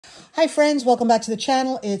Hi friends, welcome back to the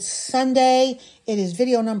channel. It's Sunday. It is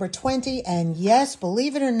video number 20, and yes,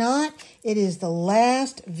 believe it or not, it is the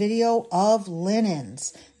last video of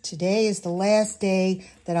linens. Today is the last day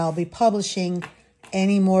that I'll be publishing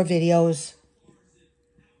any more videos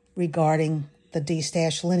regarding the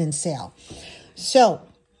D-Stash linen sale. So,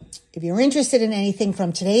 if you're interested in anything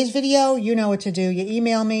from today's video, you know what to do. You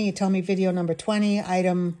email me, you tell me video number 20,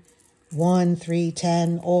 item 1, 3,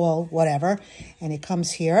 10, all, whatever, and it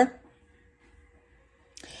comes here.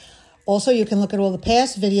 Also, you can look at all the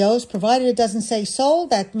past videos. Provided it doesn't say sold,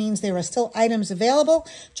 that means there are still items available.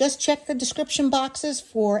 Just check the description boxes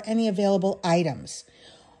for any available items.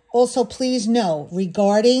 Also, please know,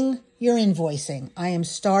 regarding your invoicing, I am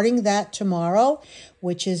starting that tomorrow,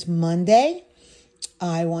 which is Monday.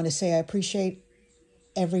 I want to say I appreciate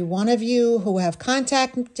every one of you who have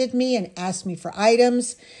contacted me and asked me for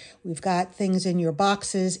items. We've got things in your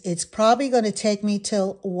boxes. It's probably going to take me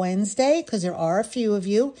till Wednesday because there are a few of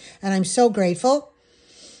you, and I'm so grateful.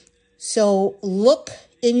 So look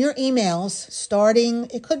in your emails starting,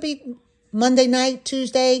 it could be Monday night,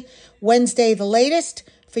 Tuesday, Wednesday, the latest,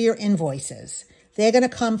 for your invoices. They're going to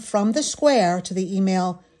come from the square to the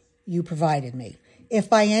email you provided me. If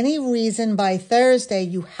by any reason by Thursday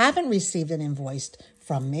you haven't received an invoice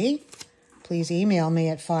from me, please email me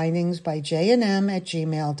at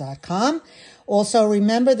FindingsByJandM@gmail.com. Also,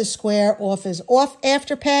 remember the square offers off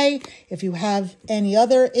Afterpay. If you have any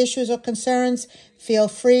other issues or concerns, feel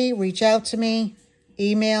free, reach out to me.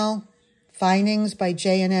 Email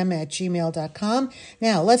FindingsByJandM@gmail.com.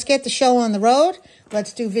 Now, let's get the show on the road.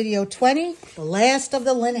 Let's do video 20, the last of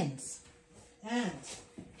the linens. And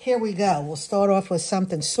here we go. We'll start off with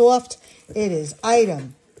something soft. It is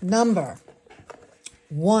item number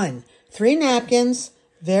 1. 3 napkins,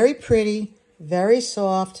 very pretty, very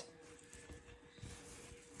soft,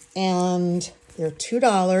 and they're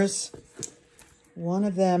 $2. One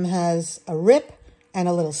of them has a rip and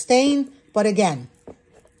a little stain, but again,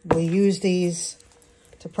 we use these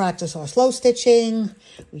to practice our slow stitching.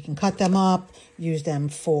 We can cut them up, use them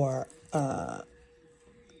for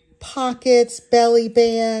pockets, belly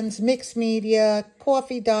bands, mixed media,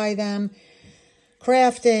 coffee dye them,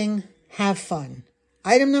 crafting, have fun.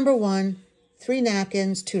 Item number 1, 3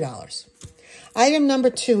 napkins, $2. Item number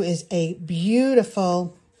 2 is a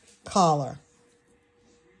beautiful collar.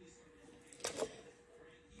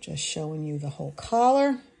 Just showing you the whole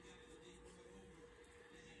collar.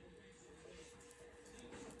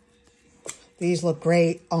 These look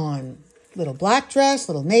great on little black dress,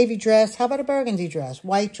 little navy dress. How about a burgundy dress?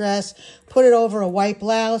 White dress. Put it over a white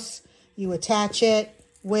blouse. You attach it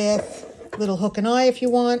with little hook and eye if you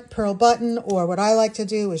want, pearl button, or what I like to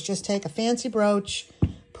do is just take a fancy brooch,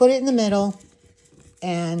 put it in the middle,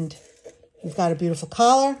 and you've got a beautiful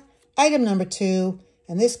collar. Item number 2,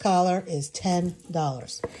 and this collar is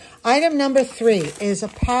 $10. Item number 3 is a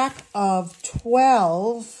pack of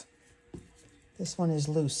 12. This one is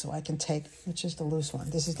loose, so I can take, which is the loose one?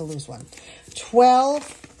 This is the loose one.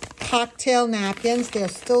 12 cocktail napkins. They're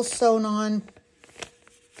still sewn on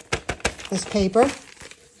this paper.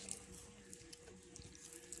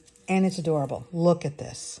 And it's adorable. Look at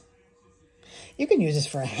this. You can use this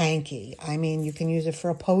for a hanky. I mean, you can use it for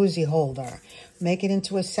a posy holder. Make it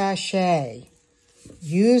into a sachet.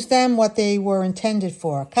 Use them what they were intended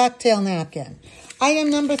for. Cocktail napkin. Item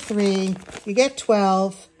number 3. You get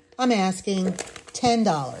 12. I'm asking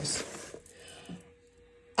 $10.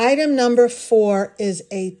 Item number 4 is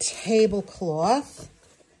a tablecloth.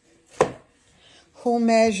 Who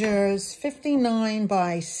measures 59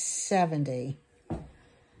 by 70.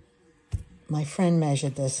 My friend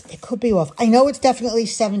measured this. It could be off. I know it's definitely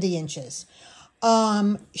 70 inches.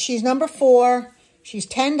 She's number 4. She's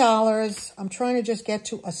 $10. I'm trying to just get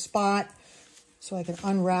to a spot so I can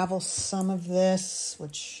unravel some of this,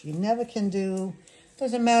 which you never can do.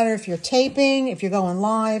 Doesn't matter if you're taping, if you're going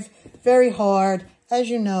live. Very hard, as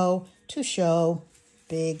you know, to show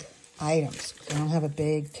big items. I don't have a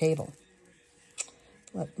big table.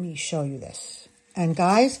 Let me show you this. And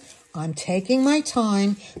guys, I'm taking my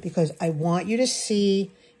time because I want you to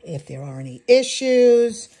see if there are any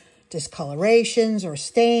issues, discolorations, or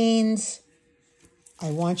stains.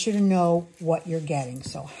 I want you to know what you're getting.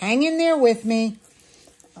 So hang in there with me.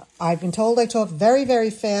 I've been told I talk very, very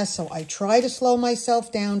fast, so I try to slow myself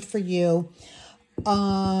down for you.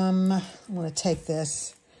 I'm going to take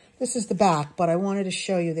this. This is the back, but I wanted to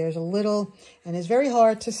show you. There's a little, and it's very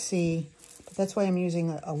hard to see, but that's why I'm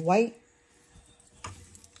using a white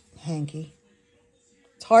hanky.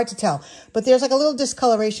 It's hard to tell, but there's like a little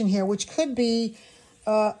discoloration here, which could be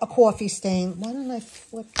a coffee stain. Why don't I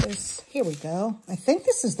flip this? Here we go. I think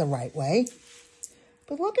this is the right way.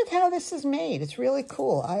 But look at how this is made. It's really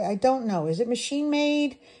cool. I don't know. Is it machine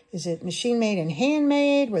made? Is it machine made and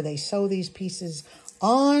handmade where they sew these pieces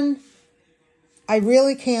on? I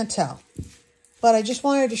really can't tell. But I just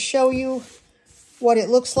wanted to show you what it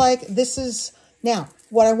looks like. This is, now,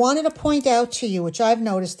 what I wanted to point out to you, which I've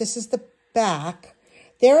noticed, this is the back.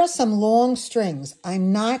 There are some long strings.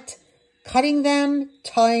 I'm not cutting them,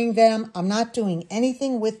 tying them. I'm not doing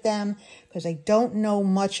anything with them because I don't know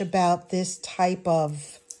much about this type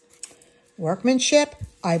of workmanship.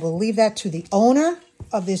 I will leave that to the owner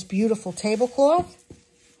of this beautiful tablecloth.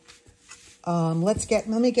 Let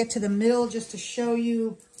me get to the middle just to show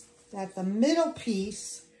you that the middle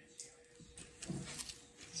piece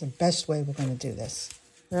is the best way we're going to do this.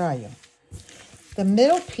 Where are you? The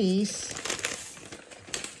middle piece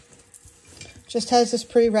just has this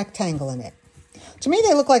pretty rectangle in it. To me,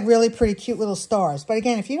 they look like really pretty cute little stars. But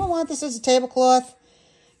again, if you don't want this as a tablecloth,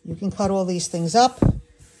 you can cut all these things up.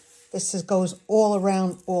 This goes all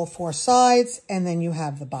around all four sides, and then you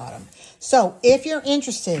have the bottom. So if you're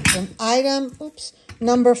interested in item,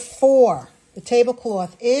 number 4, the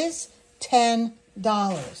tablecloth is $10.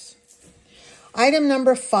 Item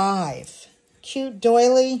number 5, cute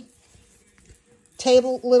doily,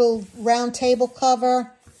 little round table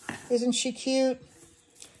cover. Isn't she cute?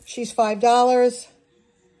 She's $5.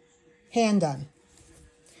 Hand done.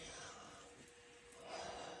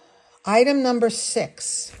 Item number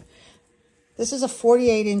 6. This is a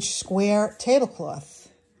 48-inch square tablecloth.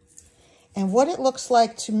 And what it looks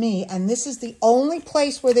like to me, and this is the only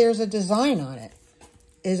place where there's a design on it,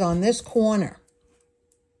 is on this corner.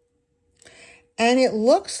 And it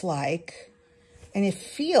looks like, and it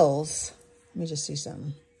feels, let me just see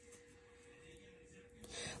something.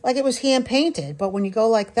 Like it was hand painted, but when you go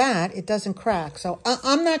like that, it doesn't crack. So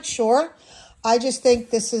I'm not sure. I just think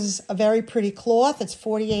this is a very pretty cloth. It's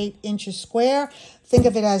 48 inches square. Think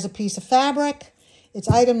of it as a piece of fabric. It's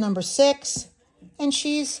item number 6, and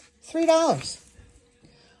she's $3.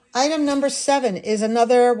 Item number 7 is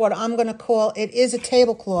another, what I'm going to call, it is a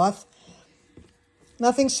tablecloth.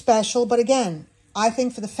 Nothing special, but again, I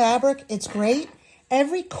think for the fabric, it's great.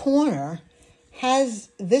 Every corner has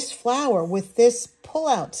this flower with this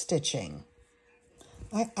pull-out stitching.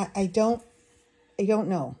 I don't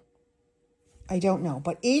know. I don't know.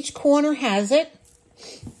 But each corner has it.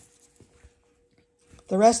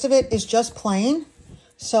 The rest of it is just plain.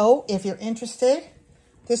 So if you're interested,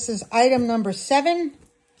 this is item number 7.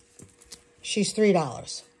 She's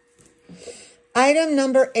 $3. Item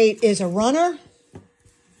number 8 is a runner.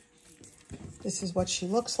 This is what she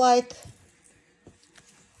looks like.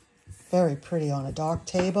 Very pretty on a dark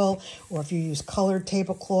table, or if you use colored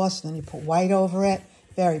tablecloths and then you put white over it,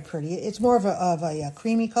 very pretty. It's more of a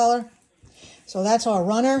creamy color. So that's our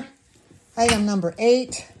runner. Item number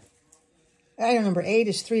 8. Item number 8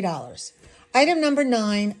 is $3. Item number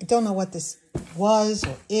 9, I don't know what this was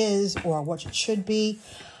or is or what it should be.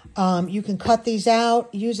 You can cut these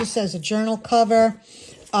out, use this as a journal cover.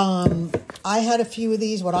 I had a few of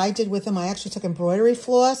these. What I did with them, I actually took embroidery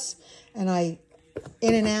floss and I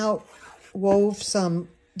in and out wove some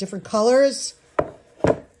different colors.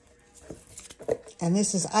 And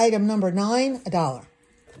this is item number 9, $1.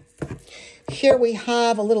 Here we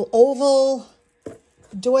have a little oval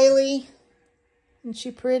doily. Isn't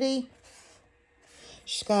she pretty?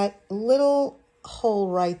 She's got a little hole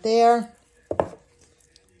right there.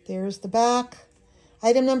 There's the back.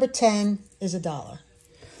 Item number 10 is $1.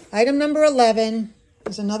 Item number 11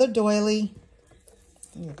 is another doily.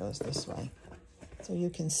 I think it goes this way, so you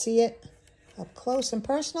can see it up close and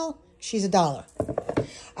personal. She's $1.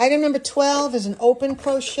 Item number 12 is an open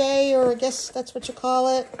crochet, or I guess that's what you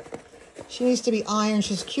call it. She needs to be ironed.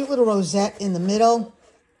 She's a cute little rosette in the middle.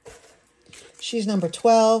 She's number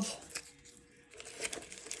 12.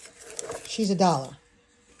 She's $1.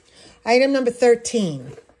 Item number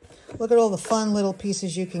 13. Look at all the fun little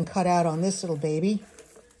pieces you can cut out on this little baby.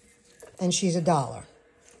 And she's $1.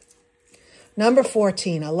 Number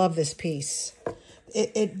 14. I love this piece.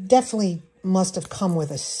 It definitely must have come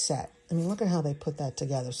with a set. I mean, look at how they put that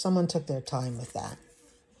together. Someone took their time with that.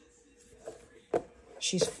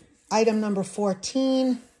 She's item number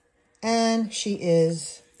 14, and she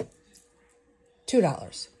is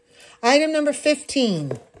 $2. Item number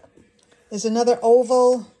 15 is another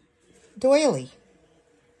oval doily.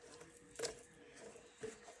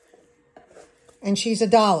 And she's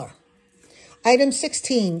 $1. Item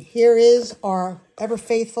 16, here is our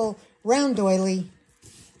ever-faithful round doily.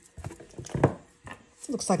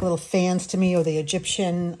 Looks like little fans to me, or the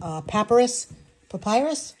Egyptian papyrus.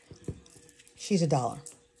 She's $1.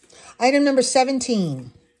 Item number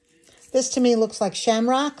 17. This to me looks like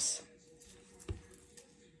shamrocks.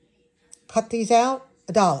 cut these out,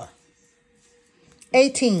 $1.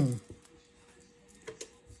 18.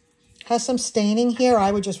 Has some staining here.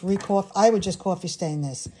 I would just coffee stain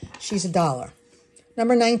this. She's $1.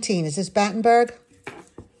 Number 19, is this Battenberg?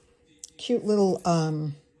 Cute little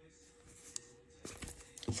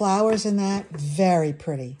flowers in that. Very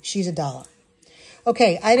pretty. She's $1.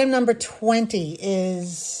 Okay, item number 20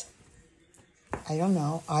 is, I don't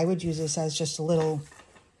know. I would use this as just a little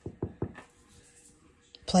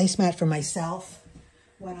placemat for myself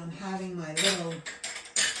when I'm having my little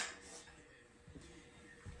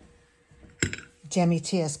Jemmy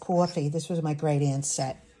T.S. coffee. This was my great aunt's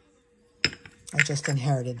set. I just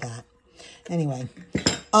inherited that. Anyway,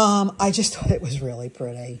 I just thought it was really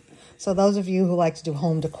pretty. So those of you who like to do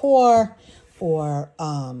home decor or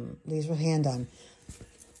these were hand done.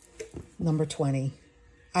 Number 20,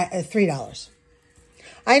 $3.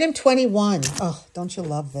 Item 21. Oh, don't you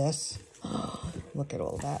love this? Oh, look at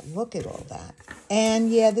all that. Look at all that.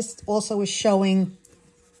 And yeah, this also is showing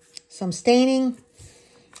some staining.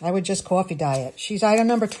 I would just coffee dye it. She's item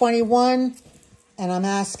number 21, and I'm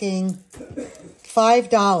asking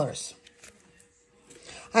 $5.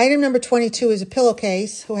 Item number 22 is a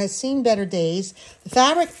pillowcase who has seen better days. The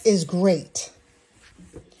fabric is great.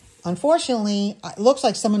 Unfortunately, it looks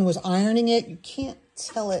like someone was ironing it. You can't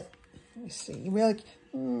tell it. Let me see. You really,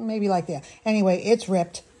 maybe like that. Anyway, it's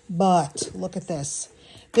ripped, but look at this.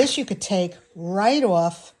 This you could take right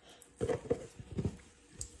off.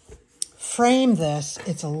 Frame this.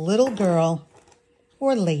 It's a little girl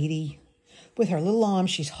or lady with her little arm.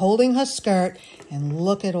 She's holding her skirt, and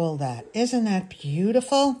look at all that. Isn't that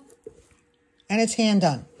beautiful? And it's hand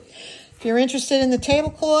done. If you're interested in the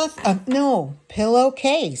tablecloth,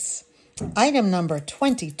 pillowcase. Item number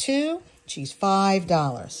 22, she's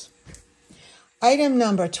 $5. Item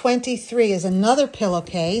number 23 is another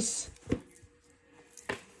pillowcase.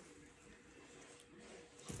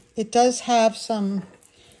 It does have some,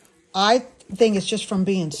 I think it's just from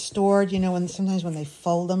being stored, you know, and sometimes when they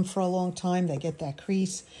fold them for a long time, they get that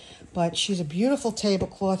crease. But she's a beautiful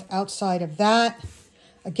tablecloth outside of that.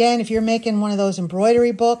 Again, if you're making one of those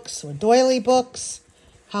embroidery books or doily books,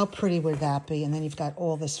 how pretty would that be? And then you've got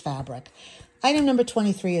all this fabric. Item number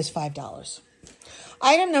 23 is $5.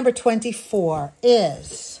 Item number 24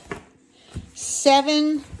 is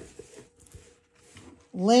 7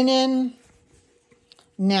 linen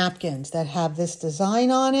napkins that have this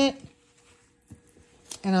design on it.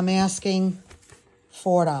 And I'm asking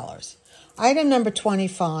 $4. Item number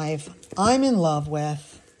 25, I'm in love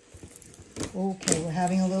with. Okay, we're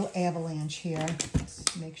having a little avalanche here. Let's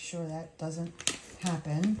make sure that doesn't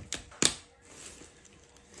happen.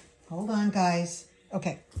 Hold on, guys.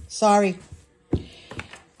 Okay, sorry.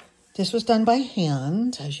 This was done by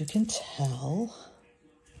hand, as you can tell.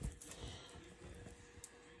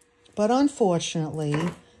 But unfortunately,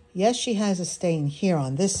 yes, she has a stain here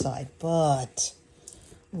on this side, but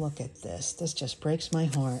look at this. This just breaks my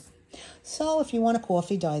heart. So if you want to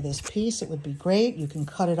coffee dye this piece, it would be great. You can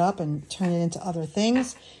cut it up and turn it into other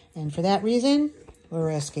things. And for that reason, we're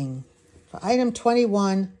asking for item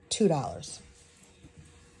 21, $2.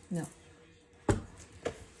 No.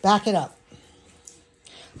 Back it up.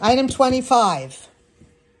 Item 25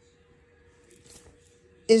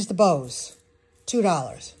 is the bows,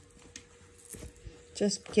 $2.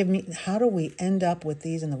 Just give me, how do we end up with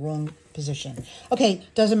these in the wrong position? Okay,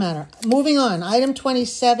 doesn't matter. Moving on. Item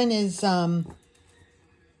 27 is hand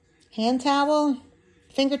towel,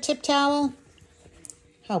 fingertip towel.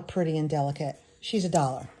 How pretty and delicate. She's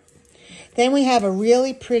 $1. Then we have a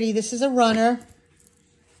really pretty, this is a runner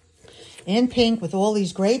in pink with all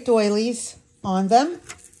these great doilies on them.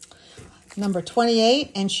 Number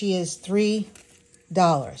 28, and she is $3.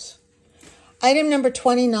 Item number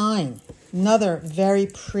 29, another very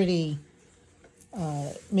pretty,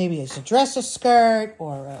 maybe it's a dress, a skirt,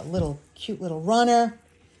 or a little cute little runner.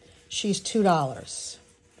 She's $2.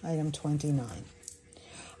 Item 29.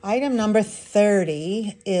 Item number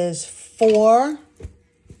 30 is 4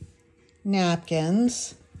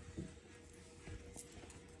 napkins.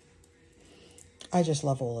 I just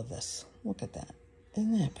love all of this. Look at that.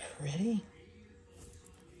 Isn't that pretty?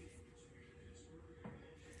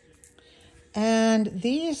 And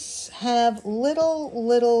these have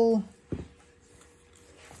little,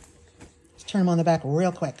 let's turn them on the back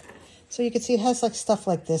real quick. So you can see it has like stuff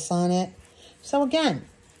like this on it. So again,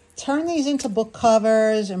 turn these into book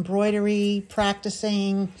covers, embroidery,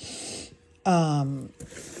 practicing. You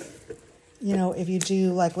know, if you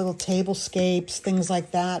do like little tablescapes, things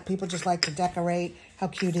like that. People just like to decorate. How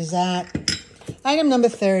cute is that? Item number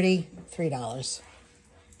 30, $3.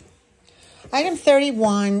 Item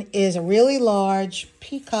 31 is a really large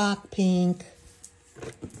peacock pink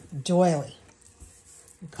doily.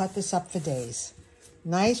 We cut this up for days.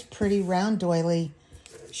 Nice, pretty, round doily.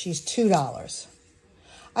 She's $2.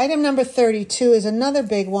 Item number 32 is another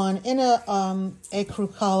big one in a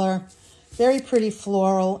ecru color. Very pretty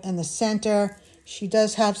floral in the center. She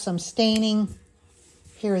does have some staining.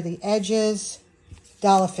 Here are the edges.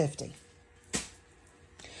 $1.50.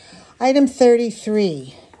 Item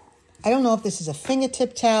 33. I don't know if this is a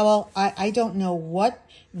fingertip towel. I don't know what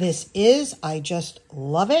this is. I just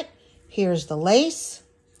love it. Here's the lace.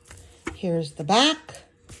 Here's the back.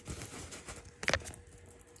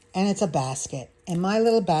 And it's a basket. And my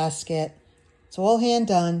little basket, it's all hand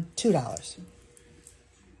done, $2.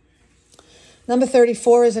 Number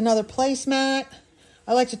 34 is another placemat.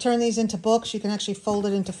 I like to turn these into books. You can actually fold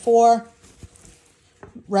it into 4,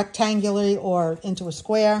 rectangularly or into a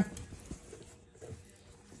square.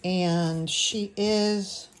 And she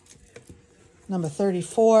is number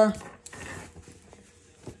 34,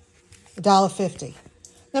 $1.50.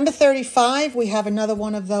 Number 35, we have another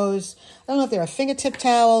one of those. I don't know if they're a fingertip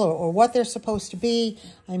towel or what they're supposed to be.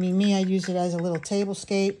 I mean, me, I use it as a little table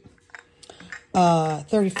scape.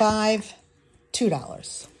 35,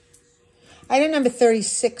 $2. Item number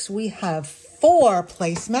 36, we have 4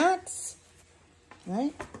 placemats,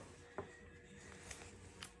 right?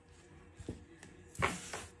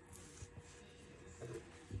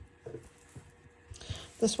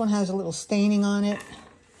 This one has a little staining on it,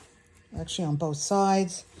 actually on both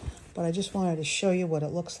sides, but I just wanted to show you what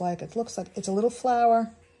it looks like. It looks like it's a little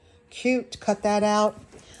flower. Cute, cut that out.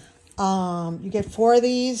 You get 4 of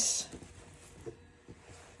these.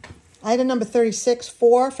 Item number 36,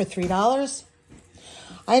 4 for $3.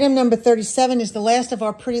 Item number 37 is the last of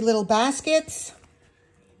our pretty little baskets.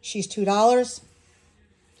 She's $2.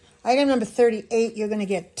 Item number 38, you're going to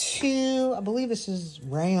get 2. I believe this is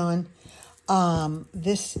rayon.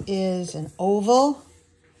 This is an oval.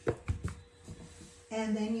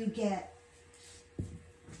 And then you get,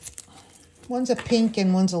 one's a pink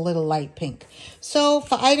and one's a little light pink. So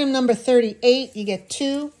for item number 38, you get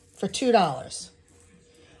 2 for $2.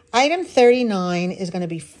 Item 39 is going to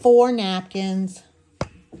be 4 napkins.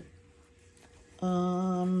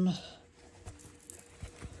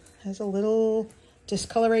 Has a little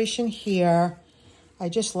discoloration here. I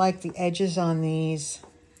just like the edges on these.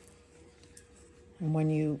 And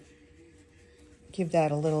when you give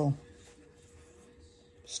that a little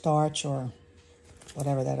starch or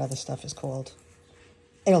whatever that other stuff is called,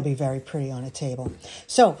 it'll be very pretty on a table.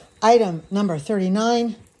 So item number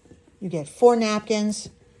 39, you get 4 napkins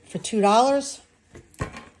for $2.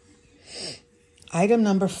 Item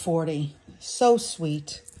number 40, so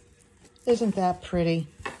sweet. Isn't that pretty?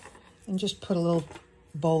 And just put a little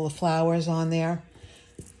bowl of flowers on there.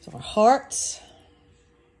 So our hearts.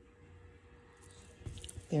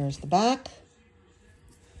 There's the back.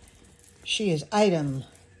 She is item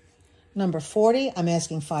number 40. I'm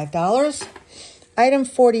asking $5. Item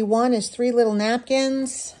 41 is 3 little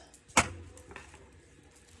napkins.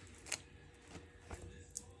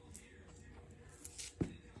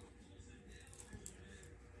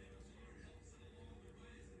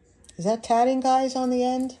 Is that tatting, guys, on the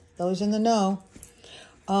end? Those in the know.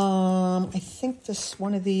 I think this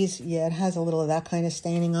one of these, yeah, it has a little of that kind of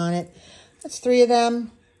staining on it. That's 3 of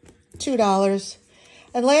them, $2.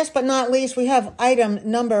 And last but not least, we have item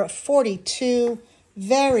number 42.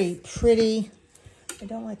 Very pretty. I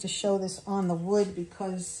don't like to show this on the wood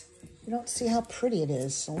because you don't see how pretty it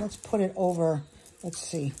is. So let's put it over, let's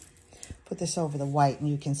see. Put this over the white and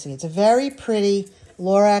you can see. It's a very pretty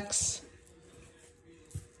Lurex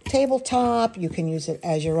tabletop. You can use it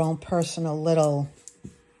as your own personal little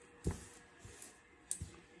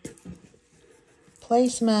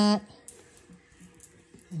placemat.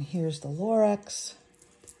 And here's the Lurex.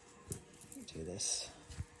 Do this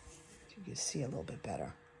so you can see a little bit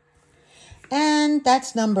better. And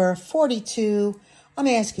that's number 42. I'm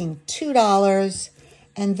asking $2.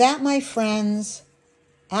 And that, my friends,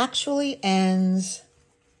 actually ends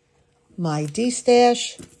my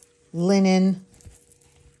D-Stash linen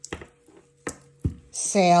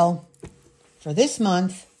sale for this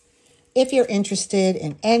month. If you're interested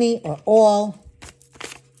in any or all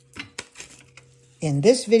in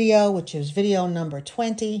this video, which is video number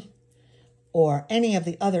 20, or any of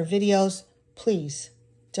the other videos, please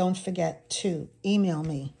don't forget to email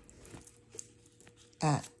me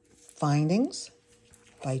at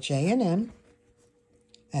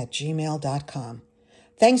FindingsByJandM@gmail.com.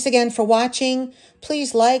 Thanks again for watching.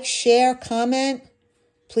 Please like, share, comment.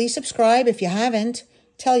 Please subscribe if you haven't.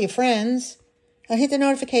 Tell your friends. And hit the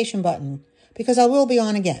notification button because I will be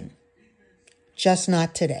on again. just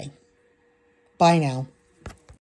not today. Bye now.